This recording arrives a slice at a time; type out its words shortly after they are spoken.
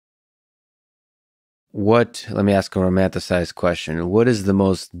let me ask a romanticized question. What is the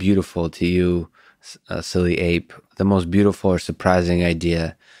most beautiful to you, silly ape, the most beautiful or surprising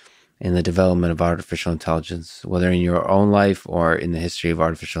idea in the development of artificial intelligence, whether in your own life or in the history of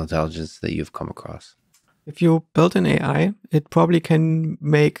artificial intelligence that you've come across? If you build an AI, it probably can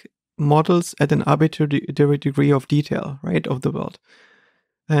make models at an arbitrary degree of detail, right, of the world.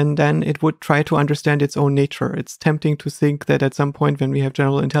 And then it would try to understand its own nature. It's tempting to think that at some point when we have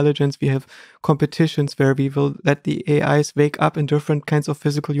general intelligence, we have competitions where we will let the AIs wake up in different kinds of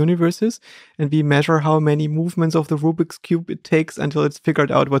physical universes, and we measure how many movements of the Rubik's Cube it takes until it's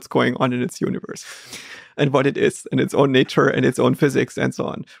figured out what's going on in its universe and what it is and its own nature and its own physics and so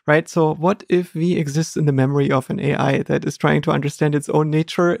on, right? So what if we exist in the memory of an AI that is trying to understand its own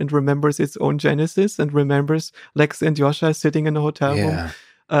nature and remembers its own genesis and remembers Lex and Joscha sitting in a hotel room,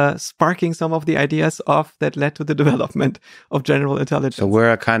 sparking some of the ideas off that led to the development of general intelligence. So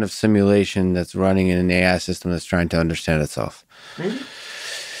we're a kind of simulation that's running in an AI system that's trying to understand itself. Maybe.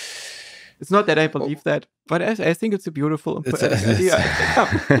 It's not that I believe that, but I think it's a beautiful idea.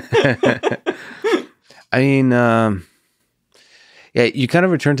 I mean, yeah, you kind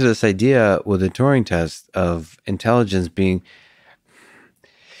of return to this idea with the Turing test of intelligence being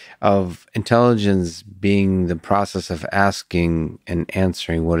the process of asking and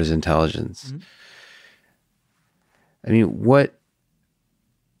answering what is intelligence. Mm-hmm. I mean,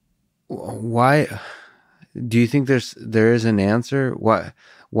 why do you think there is an answer? Why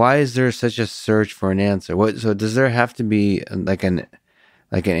is there such a search for an answer? So does there have to be like an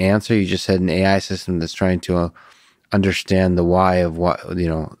answer? You just said an AI system that's trying to understand the why of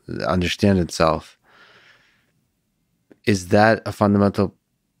understand itself. Is that a fundamental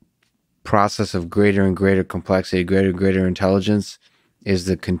process of greater and greater complexity, greater and greater intelligence? Is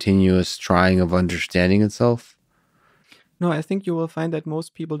the continuous trying of understanding itself? No, I think you will find that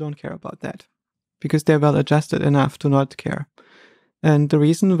most people don't care about that because they're well adjusted enough to not care. And the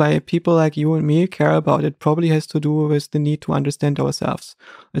reason why people like you and me care about it probably has to do with the need to understand ourselves.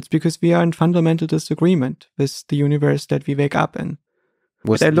 It's because we are in fundamental disagreement with the universe that we wake up in.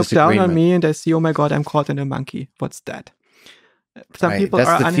 I look down on me and I see, oh my God, I'm caught in a monkey. What's that? Some people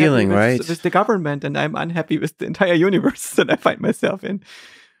are unhappy with the government, and I'm unhappy with the entire universe that I find myself in.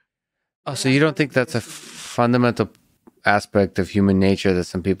 Oh, so you don't think that's a fundamental aspect of human nature that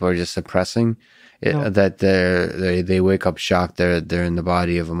some people are just suppressing? No. That they wake up shocked they're in the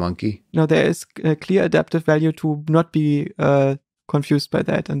body of a monkey? No, there is a clear adaptive value to not be confused by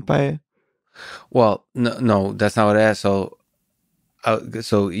that and by. Well, no, that's not what I asked. So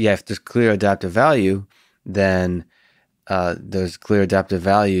yeah, if there's clear adaptive value, then there's clear adaptive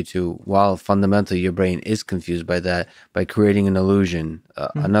value to, while fundamentally your brain is confused by that, by creating an illusion,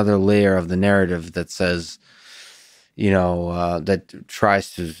 another layer of the narrative that says, that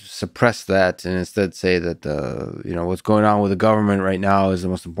tries to suppress that and instead say that, what's going on with the government right now is the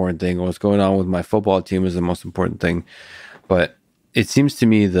most important thing, or what's going on with my football team is the most important thing. But it seems to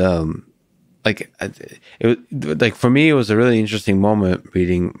me for me, it was a really interesting moment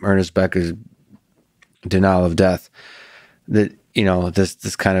reading Ernest Becker's Denial of Death. That,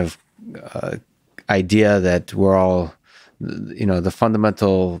 this kind of idea that we're all, the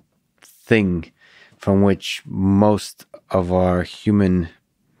fundamental thing from which most of our human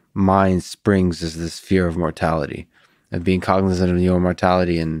mind springs is this fear of mortality, of being cognizant of your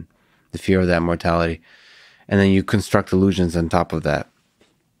mortality and the fear of that mortality. And then you construct illusions on top of that.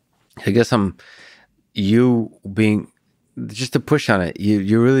 I guess just to push on it,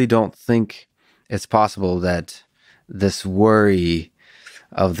 you really don't think it's possible that this worry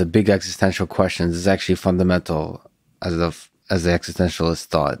of the big existential questions is actually fundamental as the existentialist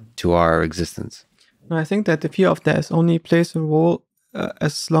thought to our existence? No, I think that the fear of death only plays a role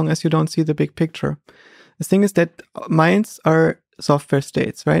as long as you don't see the big picture. The thing is that minds are software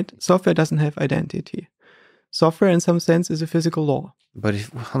states, right? Software doesn't have identity. Software, in some sense, is a physical law. But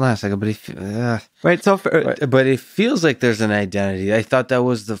hold on a second. Right, software. But it feels like there's an identity. I thought that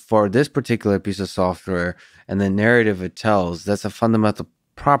was for this particular piece of software and the narrative it tells. That's a fundamental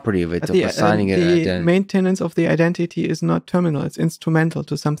property of it, of assigning it identity. The maintenance of the identity is not terminal. It's instrumental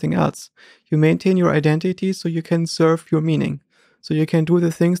to something else. You maintain your identity so you can serve your meaning. So you can do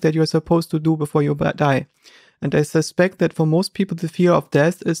the things that you're supposed to do before you die. And I suspect that for most people, the fear of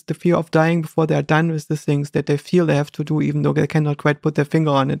death is the fear of dying before they're done with the things that they feel they have to do, even though they cannot quite put their finger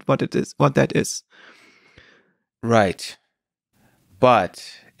on it, what that is. Right.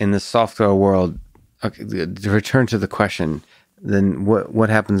 But in the software world, okay, to return to the question, then what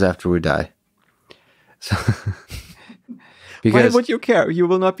happens after we die? So, why would you care? You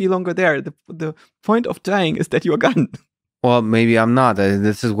will not be longer there. The point of dying is that you're gone. Well, maybe I'm not.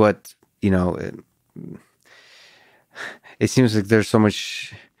 This is what, it seems like there's so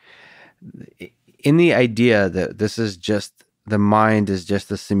much in the idea that this is just the mind is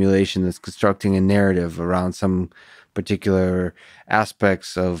just a simulation that's constructing a narrative around some particular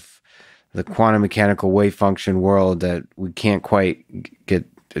aspects of the quantum mechanical wave function world that we can't quite get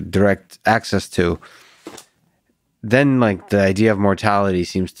direct access to. Then, like, the idea of mortality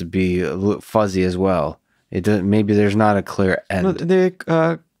seems to be a little fuzzy as well. It does, maybe there's not a clear end. No,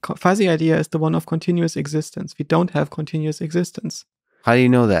 the fuzzy idea is the one of continuous existence. We don't have continuous existence. How do you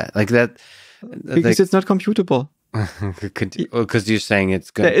know that? Like that? Because it's not computable. Because you're saying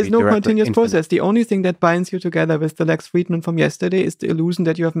it's going to be there is no continuous infinite. process. The only thing that binds you together with the Lex Fridman from yesterday is the illusion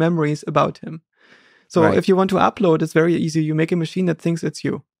that you have memories about him. So Right. if you want to upload, it's very easy. You make a machine that thinks it's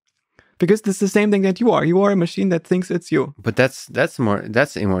you. Because it's the same thing that you are. You are a machine that thinks it's you. But that's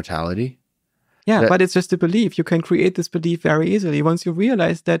immortality. Yeah, but it's just a belief. You can create this belief very easily. Once you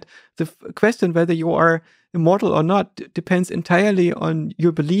realize that the question whether you are immortal or not depends entirely on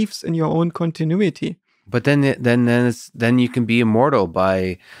your beliefs and your own continuity. But then you can be immortal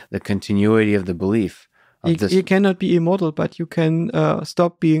by the continuity of the belief. You cannot be immortal, but you can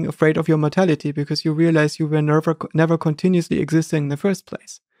stop being afraid of your mortality because you realize you were never continuously existing in the first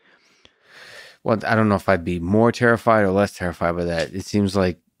place. Well, I don't know if I'd be more terrified or less terrified by that. It seems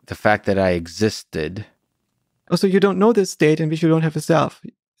like the fact that I existed. Also, you don't know this state in which you don't have a self.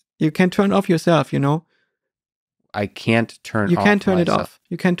 You can turn off yourself, you know. I can't turn You off can turn it myself. off.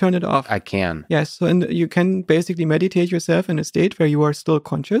 You can turn it off. I can. Yes, so you can basically meditate yourself in a state where you are still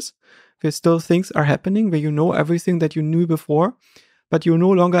conscious, where still things are happening, where you know everything that you knew before, but you're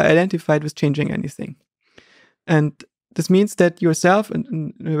no longer identified with changing anything. And this means that yourself,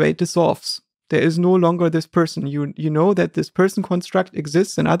 in a way, dissolves. There is no longer this person. You know that this person construct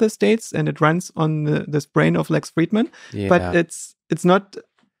exists in other states and it runs on this brain of Lex Fridman, but it's not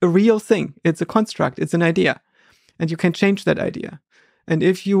a real thing. It's a construct. It's an idea. And you can change that idea. And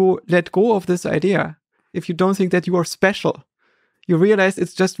if you let go of this idea, if you don't think that you are special, you realize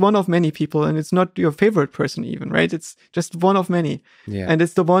it's just one of many people and it's not your favorite person even, right? It's just one of many. Yeah. And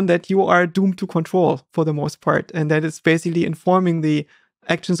it's the one that you are doomed to control for the most part. And that is basically informing the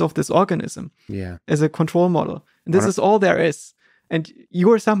actions of this organism as a control model. And this is all there is. And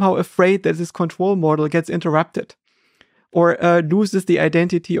you are somehow afraid that this control model gets interrupted or loses the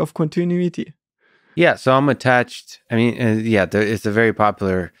identity of continuity. Yeah, so I'm attached. I mean, it's a very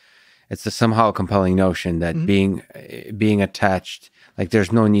popular, it's a somehow compelling notion that being attached, like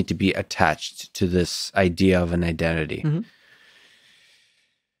there's no need to be attached to this idea of an identity. Mm-hmm.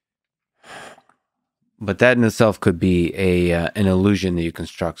 But that in itself could be an illusion that you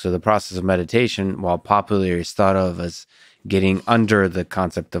construct. So the process of meditation, while popularly is thought of as getting under the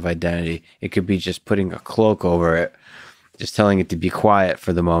concept of identity, it could be just putting a cloak over it, just telling it to be quiet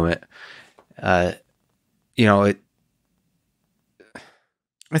for the moment. I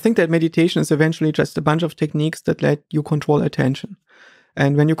think that meditation is eventually just a bunch of techniques that let you control attention.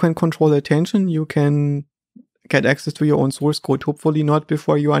 And when you can control attention, you can get access to your own source code, hopefully not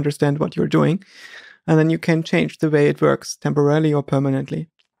before you understand what you're doing. And then you can change the way it works temporarily or permanently.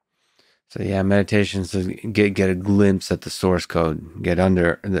 So meditation is to get a glimpse at the source code, get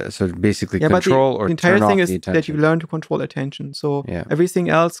under. So basically control or turn off the attention. The entire thing is that you learn to control attention. So everything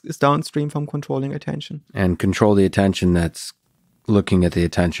else is downstream from controlling attention. And control the attention that's looking at the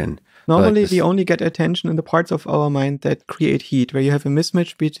attention. Normally, we only get attention in the parts of our mind that create heat, where you have a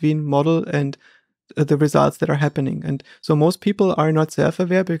mismatch between model and the results that are happening. And so most people are not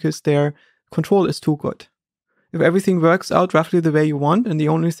self-aware because their control is too good. If everything works out roughly the way you want, and the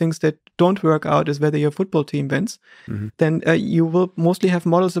only things that don't work out is whether your football team wins, then you will mostly have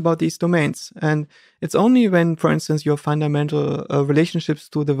models about these domains. And it's only when, for instance, your fundamental relationships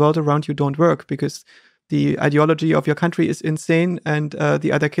to the world around you don't work because the ideology of your country is insane and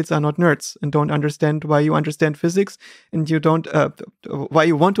the other kids are not nerds and don't understand why you understand physics and you don't, why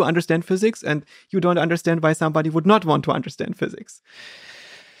you want to understand physics and you don't understand why somebody would not want to understand physics.